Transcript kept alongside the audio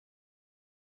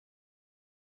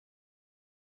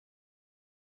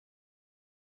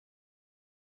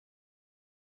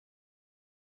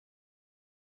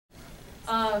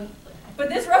But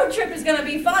this road trip is going to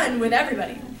be fun with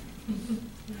everybody.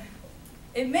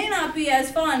 It may not be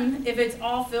as fun if it's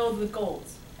all filled with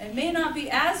golds. It may not be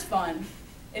as fun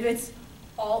if it's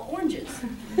all oranges.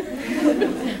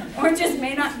 Oranges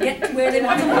may not get to where they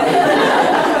want to go.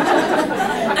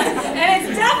 And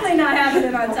it's definitely not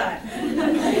happening on time.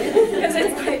 Because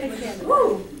it's like,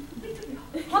 woo,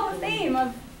 Hall of Fame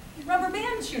of rubber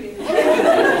band shooting.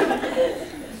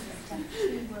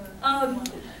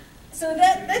 So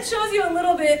that shows you a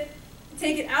little bit.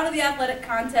 Take it out of the athletic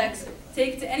context,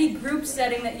 take it to any group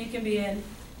setting that you can be in,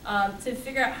 to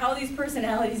figure out how these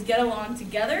personalities get along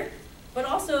together, but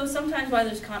also sometimes why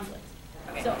there's conflict.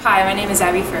 Okay. So, hi, my name is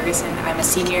Abby Ferguson. I'm a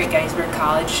senior at Gettysburg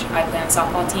College. I play on the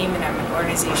softball team, and I'm an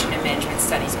organization and management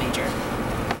studies major.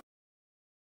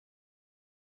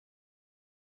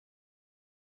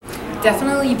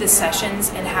 Definitely the sessions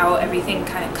and how everything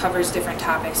kind of covers different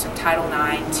topics from Title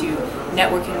IX to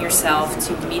networking yourself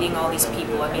to meeting all these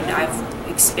people. I mean, I've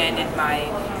expanded my,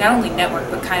 not only network,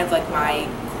 but kind of like my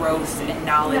growth and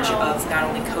knowledge of not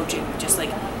only coaching, but just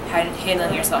like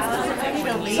handling yourself as a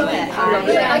professional.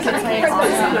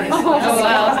 Oh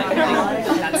wow.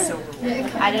 That's so rewarding.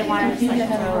 I didn't want to like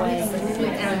throw away.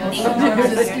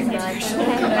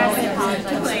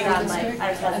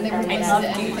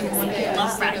 I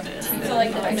love practice. So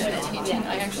like the teaching,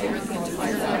 I actually really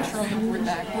enjoy throwing word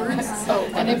backwards.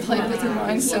 Oh, and it played with your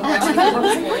mind so much. Oh my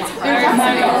gosh.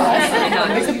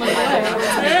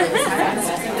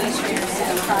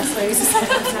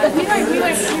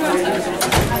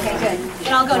 Okay, good.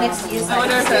 And I'll go next to you. I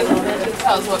wonder if it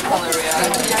tells what color we are.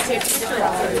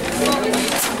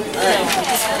 Alright.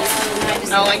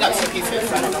 I only got 2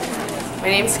 pieces. I don't know. My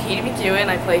name is Katie McEwen.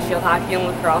 I play field hockey and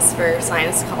lacrosse for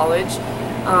Science College.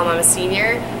 I'm a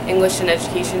senior, English and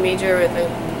education major with a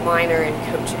minor in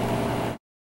coaching.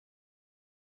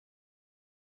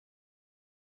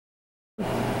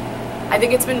 I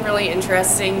think it's been really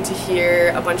interesting to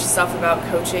hear a bunch of stuff about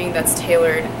coaching that's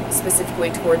tailored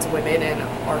specifically towards women in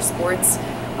our sports.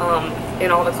 In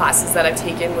all the classes that I've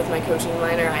taken with my coaching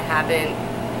minor, I haven't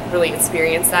really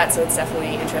experienced that, so it's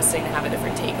definitely interesting to have a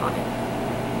different take on it.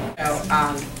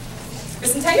 The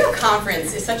Centennial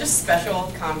Conference is such a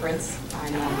special conference. I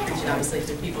know I'm preaching obviously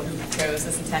to people who chose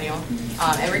the Centennial.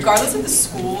 And regardless of the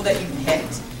school that you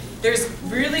picked, there's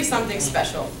really something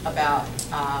special about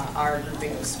our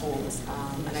grouping of schools.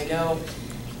 And I know,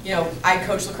 I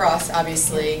coach lacrosse,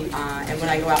 obviously, and when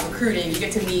I go out recruiting, you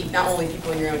get to meet not only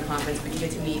people in your own conference, but you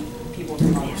get to meet people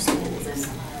from other schools. And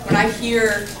when I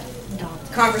hear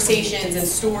conversations and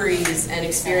stories and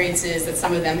experiences that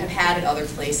some of them have had at other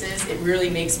places, it really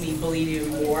makes me believe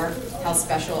even more how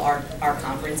special our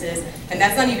conference is. And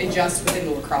that's not even just within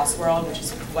the lacrosse world, which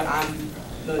is what I'm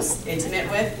most intimate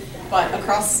with, but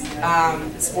across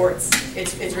sports,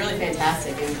 it's really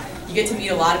fantastic. And you get to meet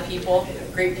a lot of people,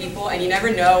 great people, and you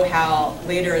never know how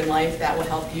later in life that will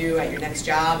help you at your next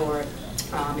job, or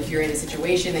if you're in a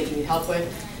situation that you need help with.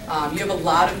 You have a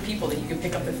lot of people that you can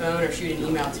pick up the phone or shoot an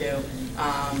email to.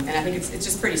 And I think it's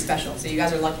just pretty special. So you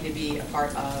guys are lucky to be a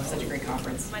part of such a great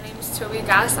conference. My name is Toby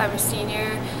Gass. I'm a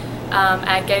senior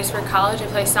at Gettysburg College. I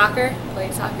play soccer.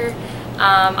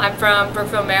 I'm from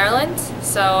Brookville, Maryland,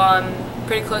 so I'm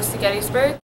pretty close to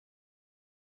Gettysburg.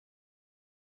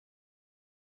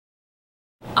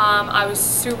 I was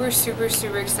super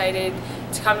excited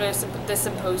to come to this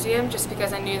symposium just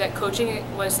because I knew that coaching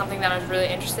was something that I was really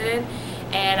interested in,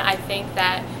 and I think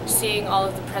that seeing all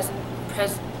of the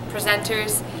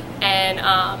presenters and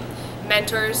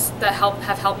mentors that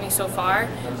have helped me so far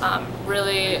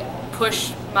really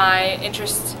push my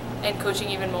interest in coaching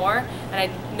even more, and I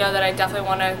know that I definitely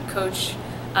want to coach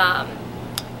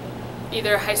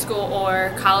either high school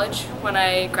or college when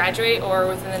I graduate, or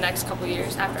within the next couple of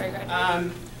years after I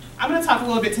graduate. I'm going to talk a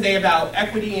little bit today about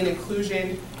equity and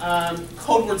inclusion,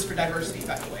 code words for diversity,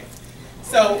 by the way.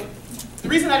 So the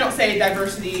reason I don't say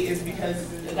diversity is because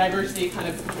diversity kind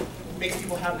of makes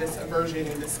people have this aversion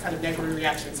and this kind of negative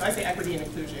reaction. So I say equity and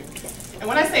inclusion. And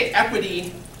when I say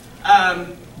equity,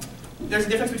 there's a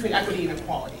difference between equity and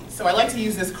equality. So I like to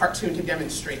use this cartoon to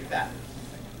demonstrate that.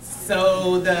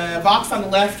 So the box on the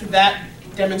left, that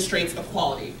demonstrates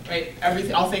equality, right?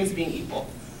 All things being equal.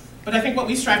 But I think what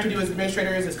we strive to do as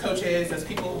administrators, as coaches, as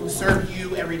people who serve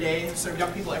you every day, serve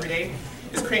young people every day,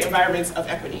 is create environments of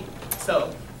equity.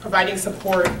 So providing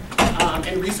support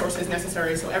and resources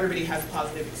necessary so everybody has a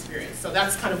positive experience. So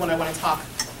that's kind of what I want to talk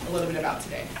a little bit about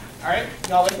today. All right,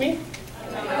 y'all with me?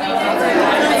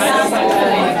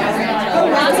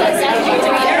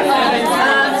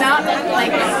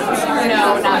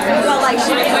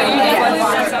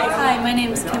 Hi, my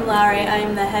name is Kim Lowry.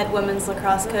 I'm the head women's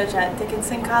lacrosse coach at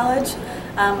Dickinson College.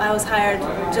 I was hired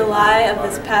July of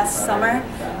this past summer.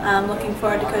 I'm looking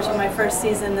forward to coaching my first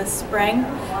season this spring.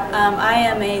 I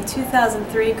am a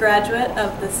 2003 graduate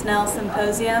of the Snell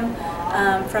Symposium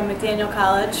from McDaniel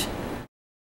College.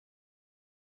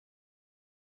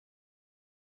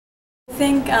 I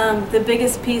think the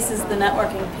biggest piece is the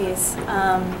networking piece.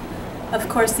 Of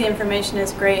course the information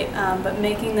is great, but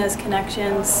making those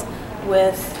connections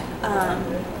with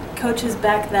coaches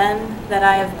back then that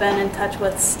I have been in touch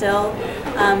with still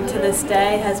to this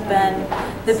day has been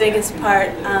the biggest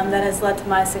part that has led to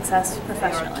my success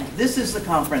professionally. This is the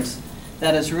conference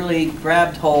that has really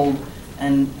grabbed hold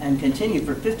and continued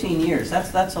for 15 years.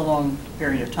 That's a long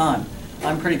period of time.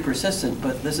 I'm pretty persistent,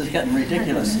 but this is getting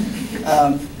ridiculous.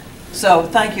 So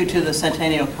thank you to the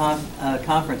Centennial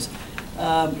Conference.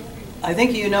 I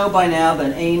think you know by now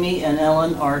that Amy and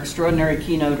Ellen are extraordinary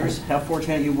keynoters, how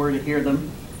fortunate you were to hear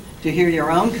them. To hear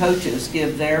your own coaches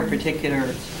give their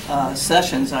particular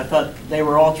sessions, I thought they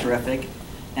were all terrific.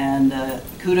 And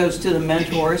kudos to the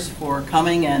mentors for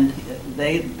coming, and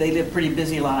they live pretty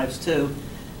busy lives too.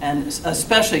 And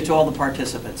especially to all the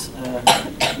participants.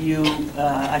 You,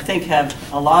 I think, have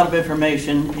a lot of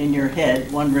information in your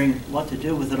head, wondering what to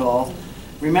do with it all.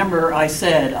 Remember, I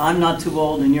said, I'm not too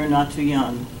old and you're not too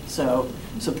young, so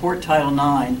support Title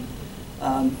IX.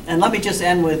 And let me just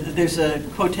end with, there's a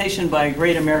quotation by a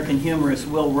great American humorist,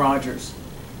 Will Rogers.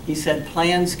 He said,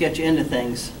 plans get you into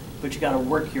things, but you got to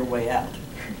work your way out.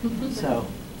 So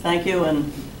thank you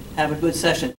and have a good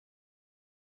session.